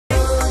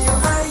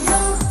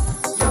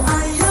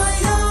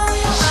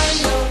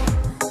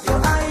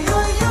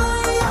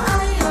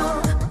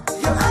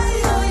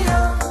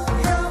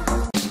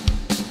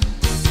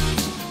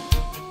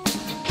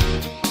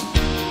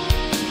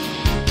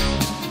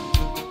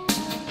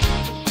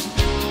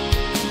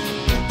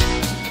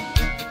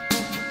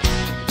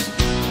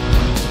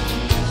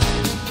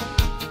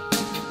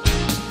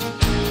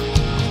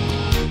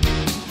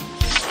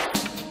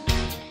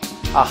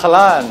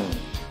Ahlan!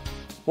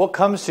 What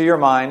comes to your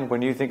mind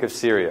when you think of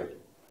Syria?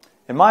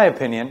 In my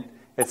opinion,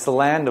 it's the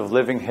land of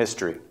living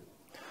history.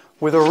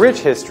 With a rich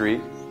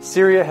history,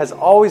 Syria has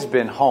always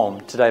been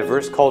home to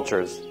diverse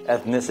cultures,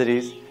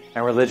 ethnicities,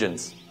 and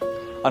religions.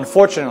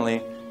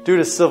 Unfortunately, due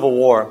to civil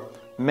war,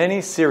 many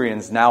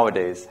Syrians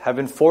nowadays have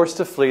been forced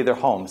to flee their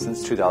homes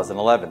since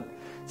 2011,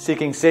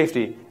 seeking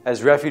safety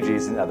as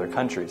refugees in other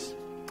countries.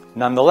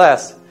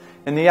 Nonetheless,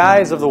 in the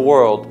eyes of the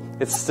world,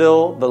 it's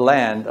still the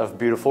land of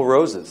beautiful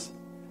roses.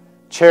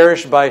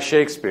 Cherished by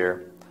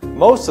Shakespeare,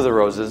 most of the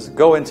roses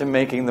go into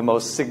making the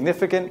most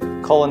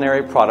significant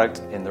culinary product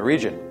in the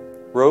region,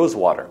 rose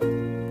water.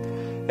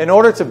 In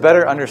order to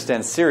better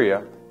understand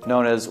Syria,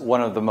 known as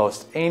one of the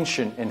most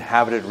ancient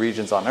inhabited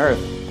regions on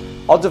earth,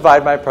 I'll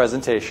divide my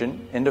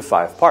presentation into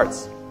 5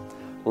 parts: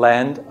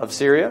 land of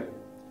Syria,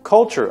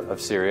 culture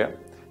of Syria,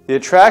 the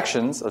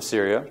attractions of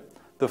Syria,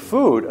 the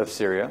food of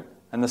Syria,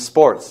 and the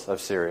sports of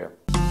Syria.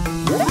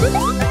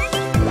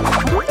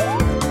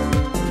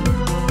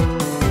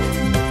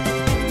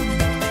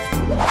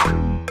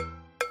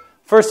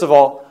 First of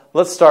all,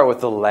 let's start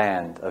with the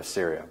land of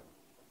Syria.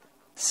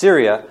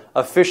 Syria,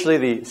 officially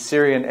the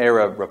Syrian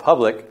Arab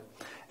Republic,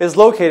 is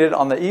located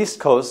on the east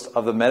coast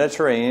of the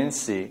Mediterranean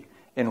Sea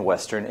in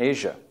Western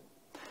Asia.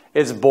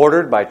 It's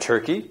bordered by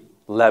Turkey,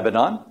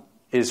 Lebanon,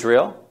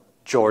 Israel,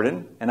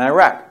 Jordan, and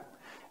Iraq,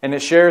 and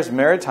it shares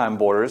maritime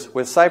borders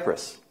with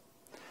Cyprus.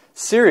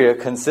 Syria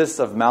consists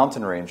of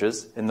mountain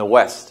ranges in the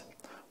west,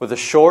 with a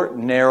short,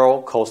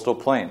 narrow coastal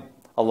plain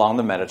along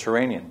the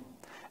Mediterranean,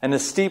 and a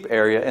steep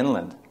area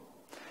inland.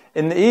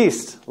 In the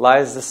east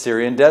lies the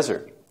Syrian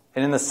desert,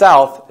 and in the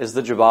south is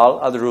the Jabal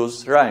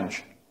Adruz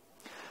range.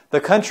 The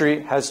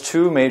country has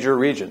 2 major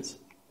regions,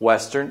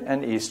 western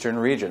and eastern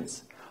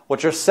regions,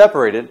 which are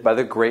separated by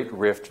the Great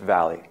Rift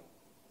Valley.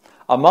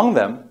 Among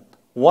them,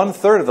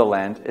 1/3 of the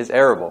land is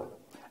arable,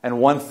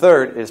 and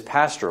 1/3 is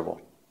pasturable.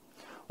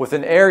 With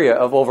an area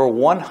of over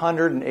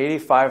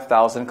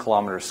 185,000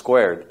 kilometers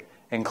squared,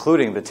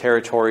 including the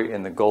territory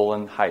in the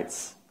Golan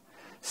Heights.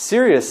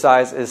 Syria's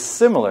size is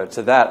similar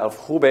to that of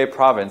Hubei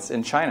province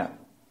in China.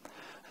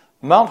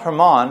 Mount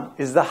Hermon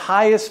is the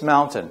highest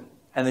mountain,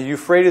 and the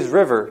Euphrates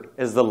River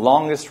is the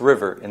longest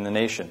river in the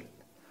nation.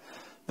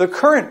 The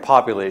current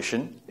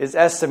population is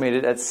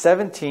estimated at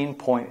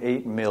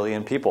 17.8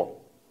 million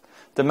people.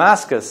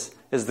 Damascus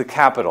is the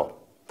capital,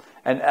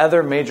 and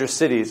other major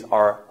cities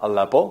are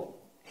Aleppo,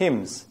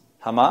 Hims,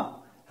 Hama,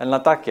 and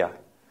Latakia.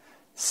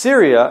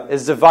 Syria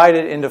is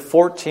divided into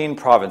 14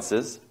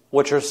 provinces,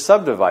 which are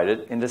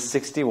subdivided into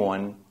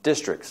 61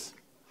 districts.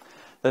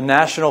 The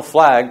national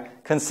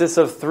flag consists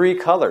of 3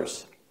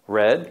 colors,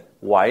 red,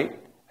 white,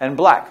 and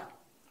black,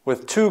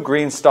 with 2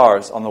 green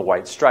stars on the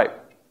white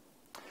stripe.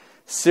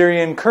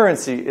 Syrian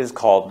currency is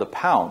called the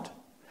pound,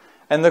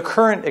 and the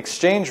current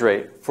exchange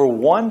rate for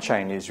 1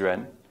 Chinese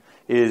yuan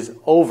is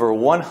over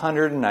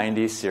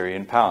 190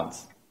 Syrian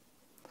pounds.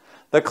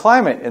 The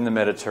climate in the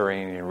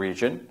Mediterranean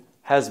region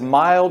has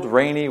mild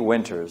rainy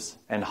winters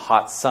and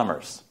hot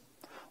summers,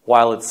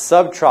 while its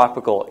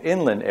subtropical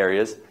inland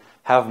areas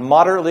have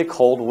moderately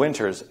cold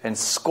winters and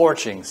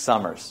scorching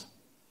summers.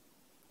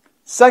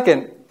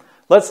 Second,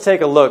 let's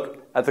take a look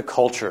at the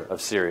culture of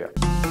Syria.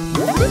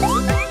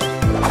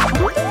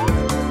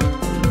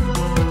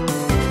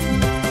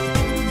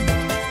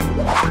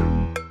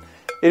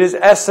 It is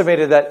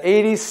estimated that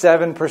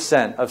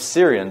 87% of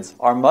Syrians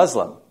are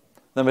Muslim,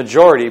 the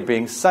majority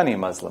being Sunni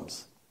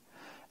Muslims.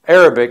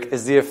 Arabic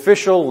is the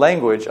official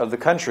language of the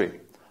country,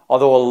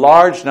 although a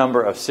large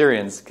number of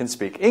Syrians can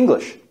speak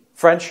English,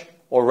 French,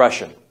 or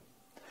Russian.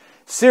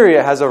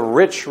 Syria has a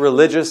rich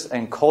religious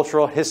and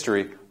cultural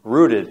history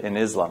rooted in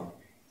Islam.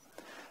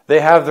 They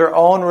have their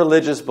own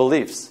religious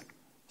beliefs,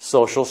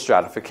 social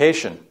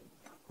stratification,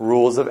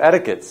 rules of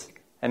etiquette,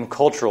 and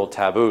cultural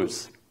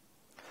taboos.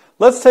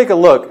 Let's take a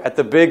look at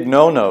the big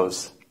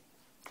no-nos.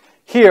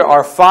 Here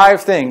are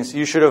 5 things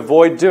you should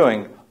avoid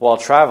doing while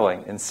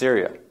traveling in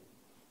Syria.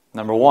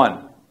 Number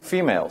 1,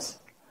 females.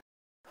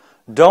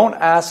 Don't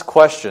ask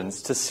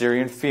questions to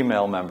Syrian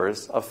female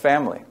members of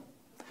family.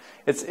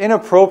 It's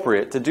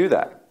inappropriate to do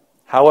that.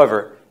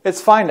 However, it's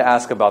fine to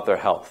ask about their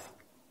health.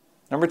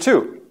 Number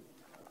 2,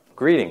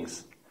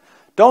 greetings.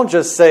 Don't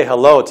just say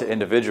hello to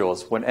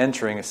individuals when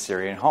entering a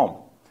Syrian home.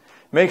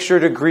 Make sure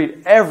to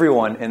greet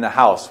everyone in the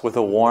house with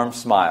a warm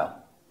smile.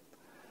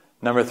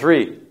 Number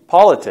 3,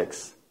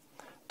 politics.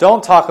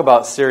 Don't talk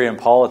about Syrian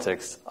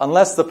politics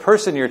unless the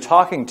person you're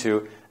talking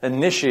to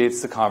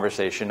initiates the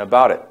conversation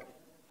about it,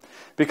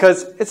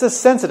 because it's a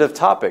sensitive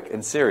topic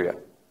in Syria.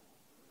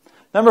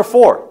 Number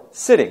 4,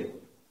 sitting.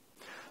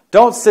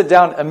 Don't sit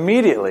down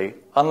immediately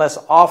unless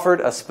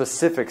offered a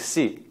specific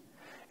seat.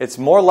 It's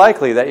more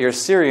likely that your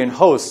Syrian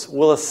hosts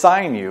will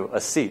assign you a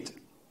seat.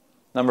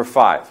 Number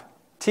 5,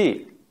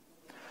 tea.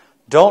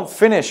 Don't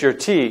finish your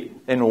tea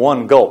in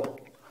one gulp.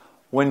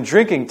 When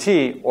drinking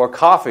tea or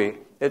coffee,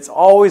 it's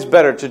always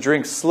better to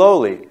drink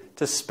slowly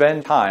to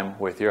spend time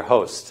with your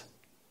host.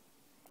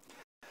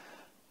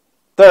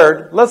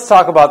 Third, let's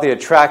talk about the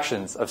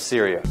attractions of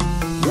Syria.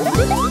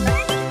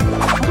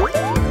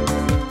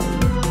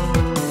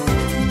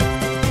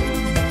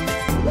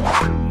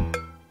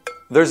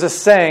 There's a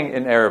saying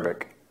in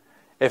Arabic,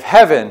 if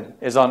heaven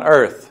is on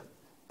earth,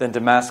 then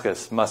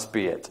Damascus must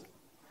be it.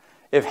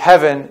 If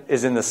heaven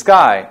is in the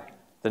sky,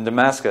 then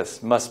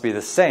Damascus must be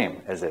the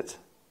same as it.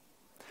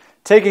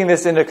 Taking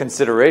this into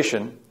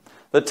consideration,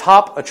 the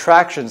top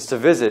attractions to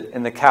visit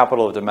in the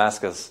capital of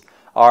Damascus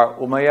are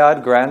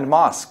Umayyad Great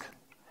Mosque,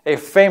 a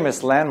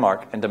famous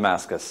landmark in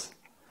Damascus.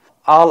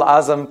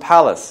 Azim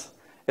Palace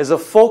is a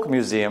folk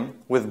museum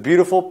with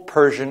beautiful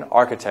Persian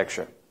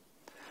architecture.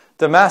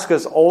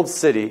 Damascus' old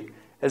city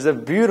is a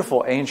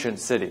beautiful ancient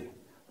city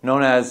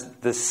known as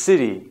the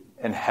City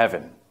in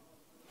Heaven.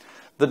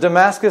 The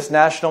Damascus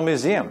National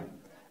Museum,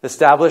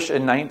 established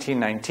in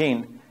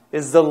 1919,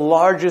 is the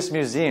largest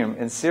museum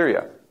in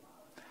Syria.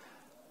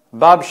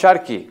 Bab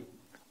Sharki,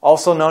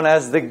 also known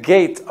as the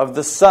Gate of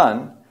the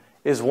Sun,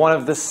 is one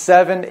of the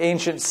 7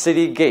 ancient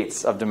city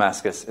gates of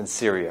Damascus in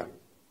Syria.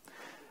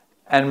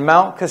 And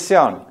Mount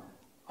Kasyan,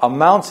 a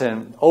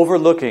mountain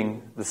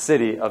overlooking the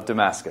city of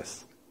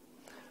Damascus.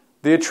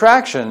 The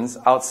attractions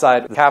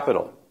outside the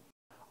capital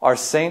are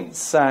St.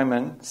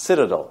 Simon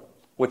Citadel,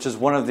 which is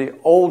one of the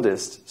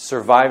oldest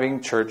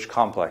surviving church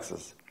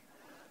complexes.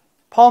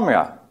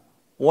 Palmyra,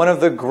 one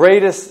of the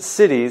greatest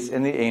cities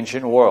in the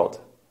ancient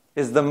world,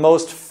 is the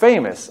most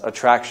famous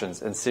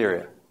attractions in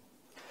Syria.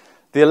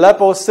 The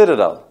Aleppo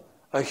Citadel,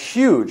 a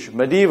huge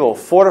medieval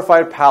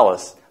fortified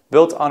palace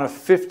built on a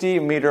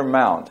 50-meter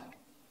mound.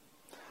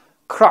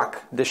 Krak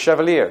de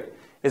Chevalier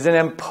is an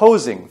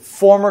imposing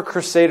former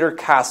Crusader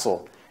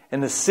castle in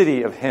the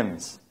city of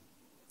hymns.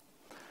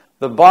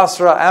 The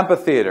Basra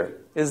Amphitheater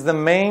is the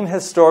main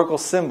historical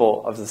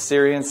symbol of the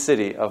Syrian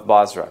city of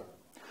Basra,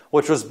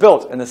 which was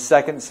built in the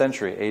 2nd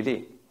century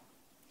AD.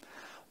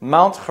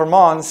 Mount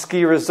Hermon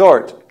Ski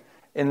Resort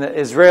in the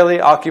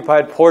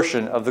Israeli-occupied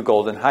portion of the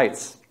Golden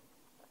Heights.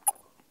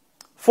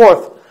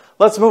 Fourth,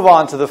 let's move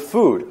on to the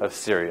food of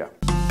Syria.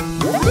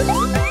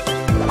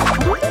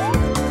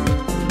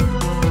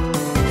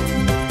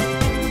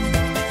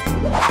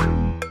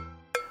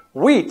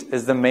 Wheat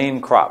is the main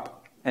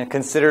crop and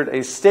considered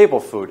a staple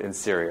food in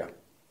Syria.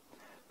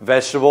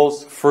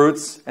 Vegetables,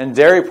 fruits, and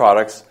dairy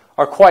products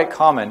are quite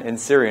common in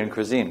Syrian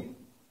cuisine.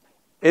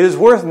 It is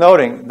worth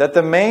noting that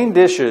the main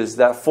dishes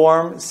that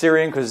form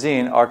Syrian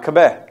cuisine are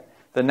Kibbeh,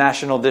 the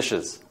national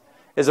dishes,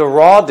 is a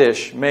raw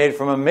dish made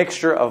from a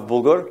mixture of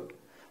bulgur,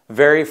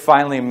 very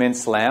finely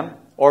minced lamb,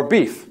 or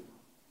beef.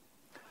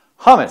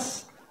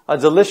 Hummus, a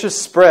delicious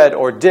spread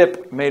or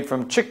dip made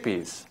from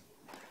chickpeas.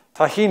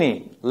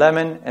 Tahini,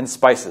 lemon, and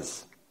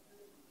spices.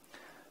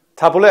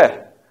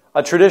 Tabbouleh,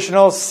 a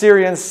traditional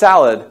Syrian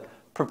salad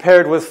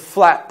prepared with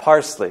flat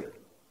parsley,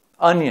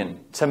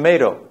 onion,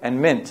 tomato, and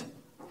mint.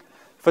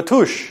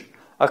 Fatoush,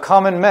 a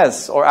common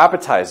meze or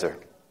appetizer.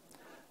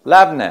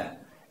 Labneh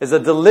is a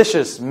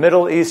delicious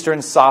Middle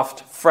Eastern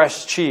soft,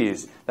 fresh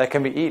cheese that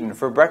can be eaten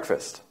for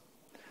breakfast.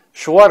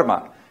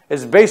 Shawarma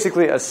is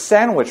basically a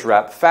sandwich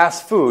wrap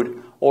fast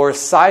food or a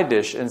side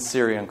dish in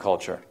Syrian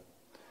culture.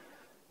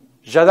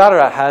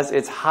 Jadara has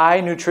its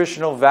high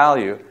nutritional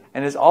value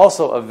and is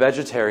also a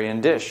vegetarian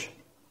dish.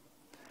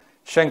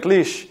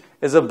 Shenklish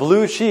is a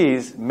blue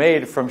cheese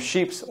made from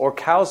sheep's or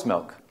cow's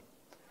milk.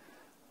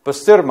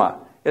 Basturma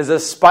is a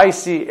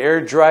spicy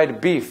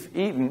air-dried beef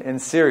eaten in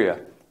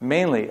Syria,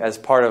 mainly as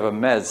part of a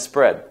meze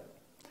spread.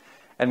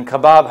 And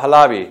kebab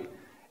halabi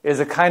is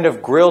a kind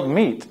of grilled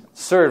meat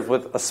served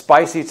with a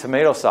spicy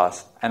tomato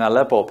sauce and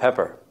Aleppo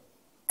pepper.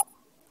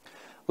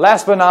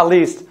 Last but not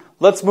least,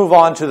 let's move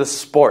on to the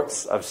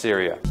sports of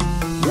Syria.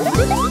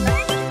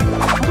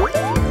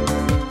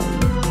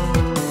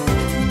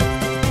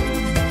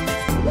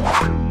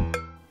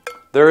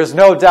 There is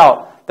no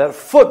doubt that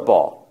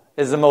football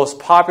is the most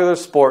popular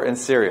sport in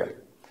Syria,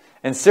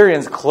 and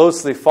Syrians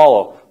closely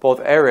follow both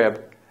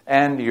Arab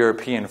and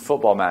European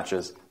football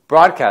matches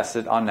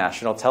broadcasted on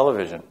national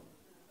television.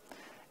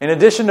 In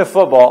addition to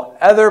football,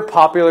 other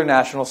popular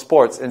national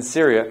sports in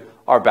Syria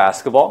are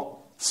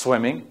basketball,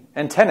 swimming,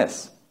 and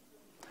tennis.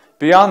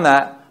 Beyond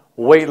that,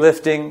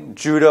 weightlifting,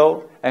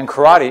 judo, and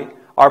karate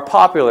are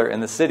popular in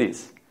the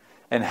cities,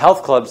 and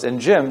health clubs and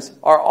gyms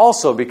are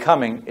also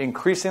becoming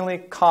increasingly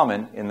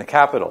common in the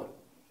capital.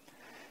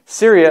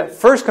 Syria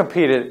first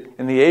competed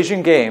in the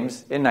Asian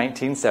Games in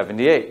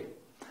 1978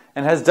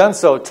 and has done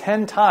so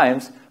 10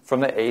 times from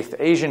the 8th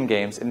Asian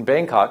Games in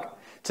Bangkok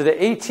to the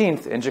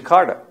 18th in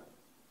Jakarta.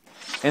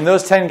 In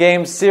those 10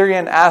 games,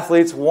 Syrian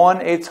athletes won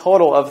a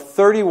total of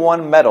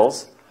 31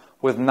 medals,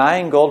 with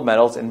 9 gold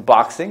medals in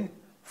boxing,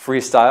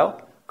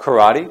 freestyle,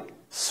 karate,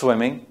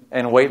 swimming,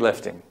 and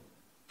weightlifting.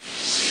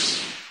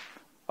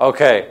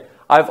 Okay,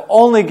 I've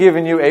only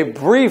given you a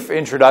brief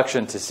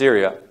introduction to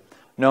Syria,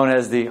 known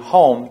as the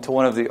home to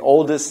one of the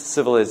oldest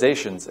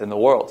civilizations in the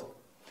world.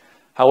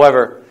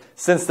 However,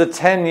 since the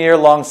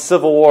 10-year-long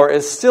civil war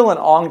is still an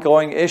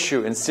ongoing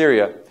issue in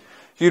Syria,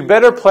 you'd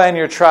better plan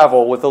your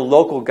travel with a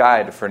local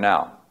guide for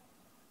now.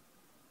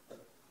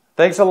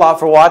 Thanks a lot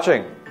for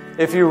watching.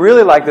 If you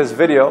really like this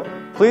video,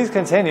 please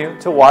continue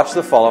to watch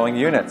the following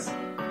units.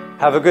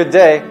 Have a good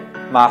day.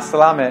 Ma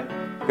salame.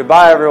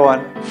 Goodbye,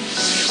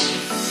 everyone.